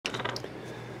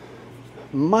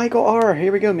Michael R,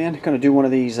 here we go, man. Gonna do one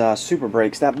of these super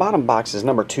breaks. That bottom box is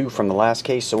number 2 from the last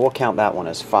case, so we'll count that one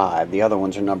as 5. The other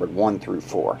ones are numbered 1 through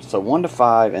 4. So 1 to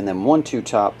 5, and then 1, 2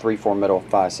 top, 3, 4 middle,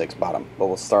 5, 6 bottom. But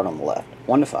we'll start on the left.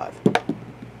 1 to 5.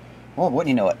 Well, wouldn't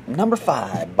you know it? Number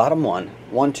 5, bottom 1.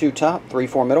 1, 2 top, 3,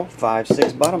 4 middle, 5,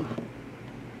 6 bottom.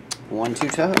 1, 2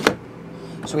 top.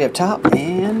 So we have top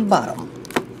and bottom.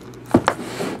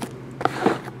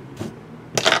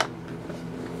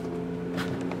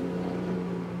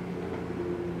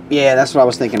 Yeah, that's what I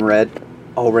was thinking, red.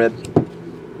 All red.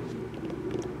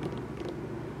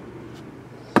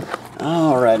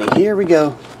 Alrighty, here we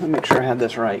go. Let me make sure I had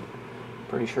this right.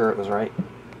 Pretty sure it was right.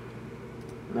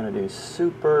 I'm going to do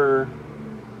super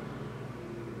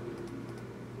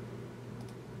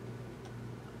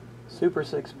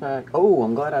six-pack. Oh,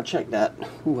 I'm glad I checked that.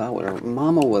 Ooh,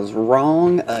 Mama was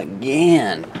wrong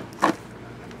again.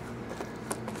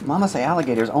 Mama say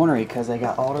alligators ornery because they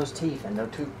got all those teeth and no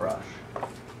toothbrush.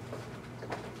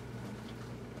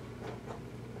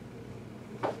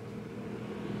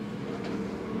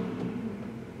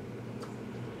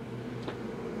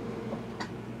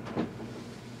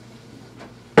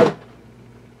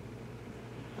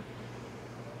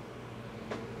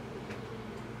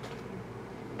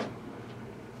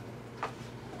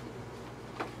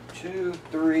 Two,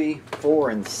 3, 4,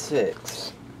 and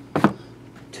 6.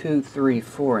 2, 3,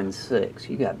 4, and 6.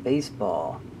 You got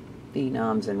baseball,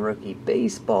 phenoms and rookie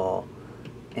baseball,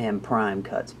 and prime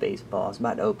cuts baseball. It's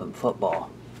about to open football.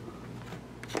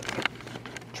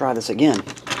 Try this again.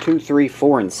 2, 3,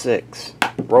 4, and 6.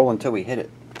 Roll until we hit it.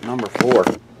 Number 4.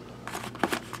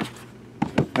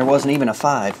 There wasn't even a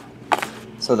 5,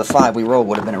 so the 5 we rolled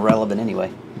would have been irrelevant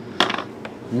anyway.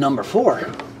 Number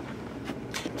 4.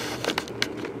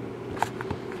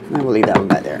 And we'll leave that one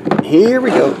back there. Here we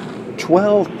go.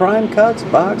 12 prime cuts,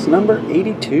 box number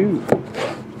 82.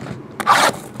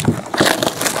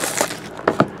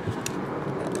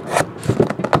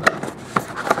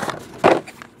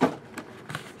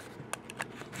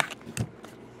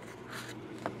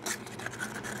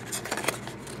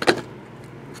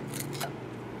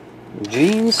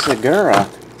 Gene Segura.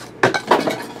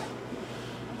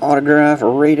 Autograph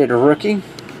rated rookie.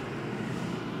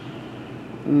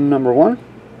 Number 1.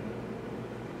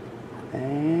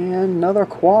 And another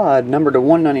quad, numbered to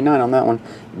 199 on that one.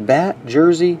 Bat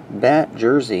jersey,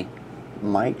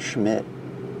 Mike Schmidt.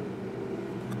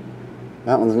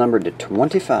 That one's numbered to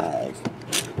 25.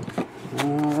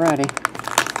 Alrighty.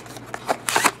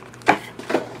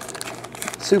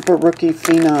 Super Rookie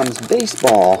Phenoms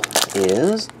Baseball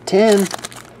is 10.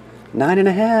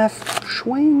 9.5.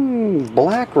 Swing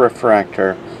Black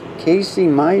Refractor. Casey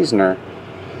Meisner.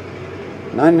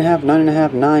 9.5,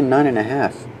 9.5, 9,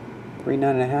 9.5. 3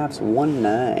 9.5s, 1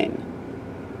 9.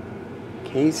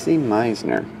 Casey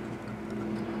Meisner.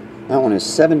 That one is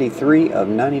 73 of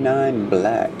 99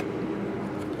 black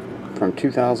from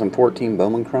 2014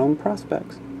 Bowman Chrome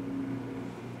Prospects.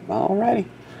 Alrighty.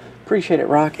 Appreciate it,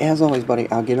 Rock. As always, buddy,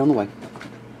 I'll get on the way.